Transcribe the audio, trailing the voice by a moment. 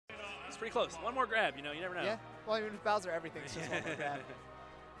It's pretty close. One more grab, you know, you never know. Yeah. Well, I mean, with Bowser, everything's just one more grab.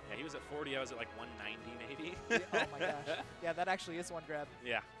 Yeah, he was at 40. I was at like 190 maybe. Yeah, oh my gosh. Yeah, that actually is one grab.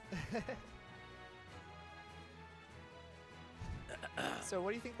 Yeah. So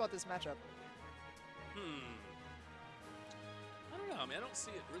what do you think about this matchup? I don't know. I mean, I don't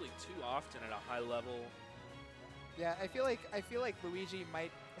see it really too often at a high level. Yeah, I feel like Luigi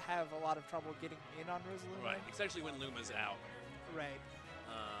might have a lot of trouble getting in on Rosaluma. Right, especially when Luma's out. Right.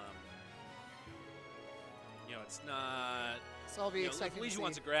 You know, it's not. So I'll be expecting. If Luigi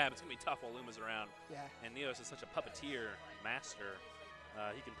wants a grab, it's gonna be tough while Luma's around. Yeah. And Neos is such a puppeteer master.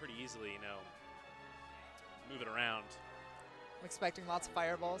 He can pretty easily, you know, move it around. I'm expecting lots of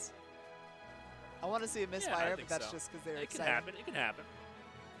fireballs. I want to see a misfire, but that's just because they're excited. It can happen. It can happen.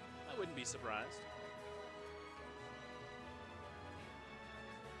 I wouldn't be surprised.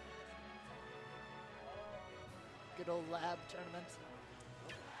 Good old lab tournament.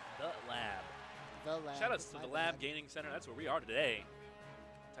 The lab. The lab. Shoutouts to the lab Gaming Center. That's where we are today.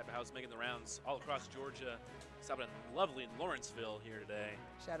 Typo House making the rounds all across Georgia. Stopping in lovely Lawrenceville here today.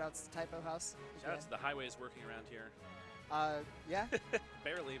 Shoutouts to Typo House. Shoutouts to the highways working around here. Yeah.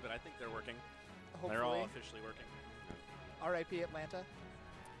 Barely, but I think they're working. Hopefully. They're all officially working. R.I.P. Atlanta.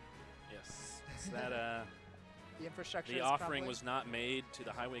 Yes. It's that, the infrastructure. The offering was not made to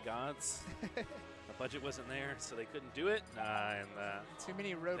the highway gods. The budget wasn't there, so they couldn't do it. And too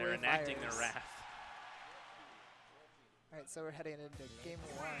many roadway they're enacting fires. their wrath. All right, so we're heading into game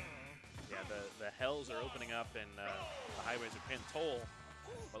 1. Yeah, the hells are opening up, and the highways are paying toll.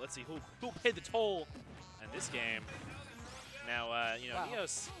 But let's see who paid the toll in this game. Now, you know,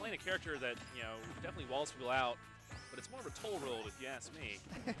 Neos playing a character that, you know, definitely walls people out, but it's more of a toll roll if you ask me.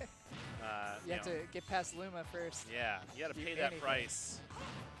 You have to get past Luma first. Yeah, you got to pay that price.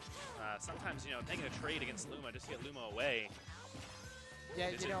 Sometimes, you know, taking a trade against Luma just to get Luma away. Yeah,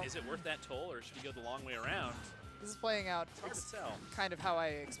 is it worth that toll, or should you go the long way around? This is playing out kind of how I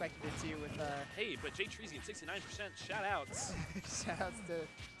expected it to with hey, but JTreezy at 69%, shout-outs. Shout-outs to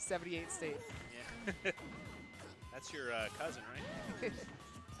 78 State. Yeah. That's your cousin, right?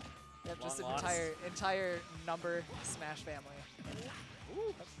 Yep, just an entire number Smash family.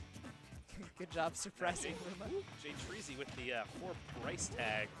 Ooh. Good job suppressing Luma. JTreezy with the 4 price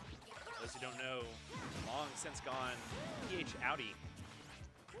tag. Those who don't know, long since gone PH Audi.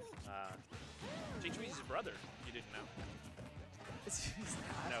 JTreezy's brother, if you didn't know. He's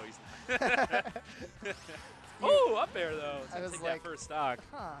not. No, he's not. Oh, up there though. I was take like, that first stock.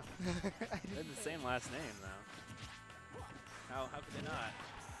 Huh. They had the same last name though. How could they not?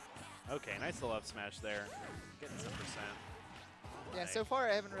 Okay, nice little up smash there. Getting some percent. Yeah, so far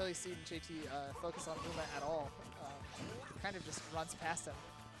I haven't really seen JT focus on Luma at all. Kind of just runs past him.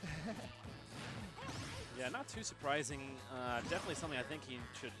 Yeah, not too surprising. Definitely something I think he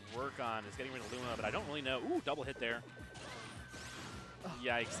should work on is getting rid of Luma, but I don't really know. Ooh, double hit there. Oh.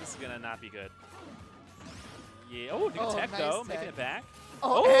 Yikes, this is going to not be good. Yeah. Oh, new tech, nice though, making it back.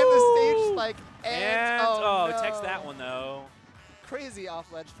 Oh, and the stage spike. And no. Tech's that one, though. Crazy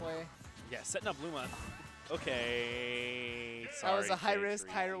off-ledge play. Yeah, setting up Luma. Okay. Sorry, that was a high risk,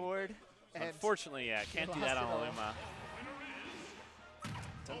 high reward. Unfortunately, yeah, can't do that on Luma.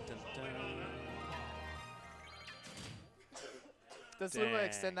 Dun, dun, dun. Does Luma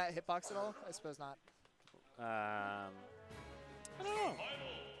extend that hitbox at all? I suppose not. I don't know.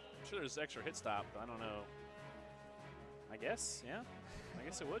 I'm sure there's extra hit stop, but I don't know. I guess, yeah. I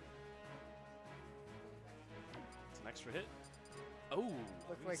guess it would. It's an extra hit. Oh,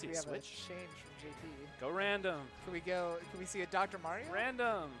 looks like we have a change from JT. Go random. Can we see a Dr. Mario?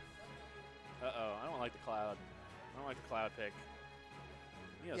 Random. Uh-oh, I don't like the cloud. I don't like the cloud pick.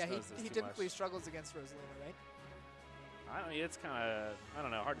 Yeah, he typically struggles against Rosaluma, right? I don't. It's kind of, I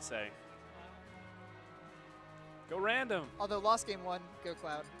don't know, hard to say. Go random. Although lost game 1, go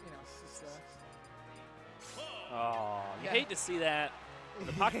cloud. You know, it's just, oh, you hate to see that.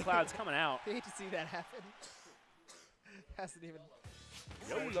 The pocket cloud's coming out. You hate to see that happen. Hasn't even.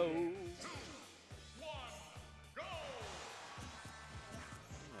 YOLO.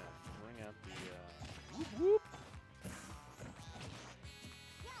 Bring out the whoop whoop.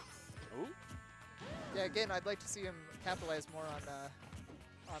 Ooh. Yeah, again, I'd like to see him capitalize more on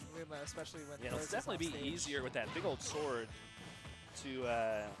Luma, especially when. Yeah, it'll definitely be easier with that big old sword to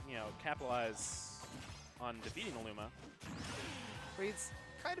you know, capitalize on defeating the Luma. Reed's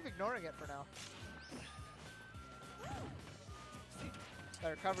kind of ignoring it for now. That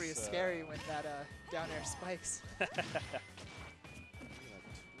recovery is scary when that down air spikes.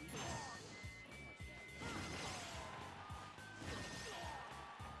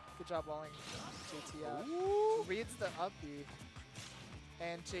 Good job walling JT out. Reads the up B.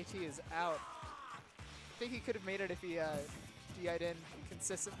 And JT is out. I think he could have made it if he DI'd in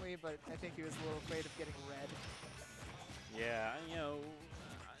consistently, but I think he was a little afraid of getting red. Yeah, you know,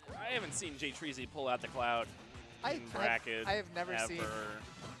 I haven't seen JTreezy pull out the cloud in bracket. I have never ever seen.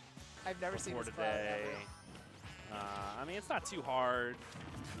 I've never seen his cloud today. ever. I mean, it's not too hard.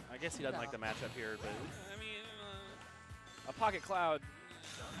 I guess he doesn't like the matchup here, but I mean, a pocket cloud.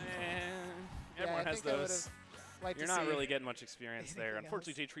 Everyone has those. You're not really getting much experience there.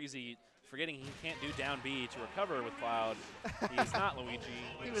 Unfortunately, JTreezy, forgetting he can't do down B to recover with cloud. He's not Luigi.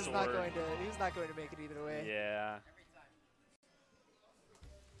 He was not going to make it either way. Yeah.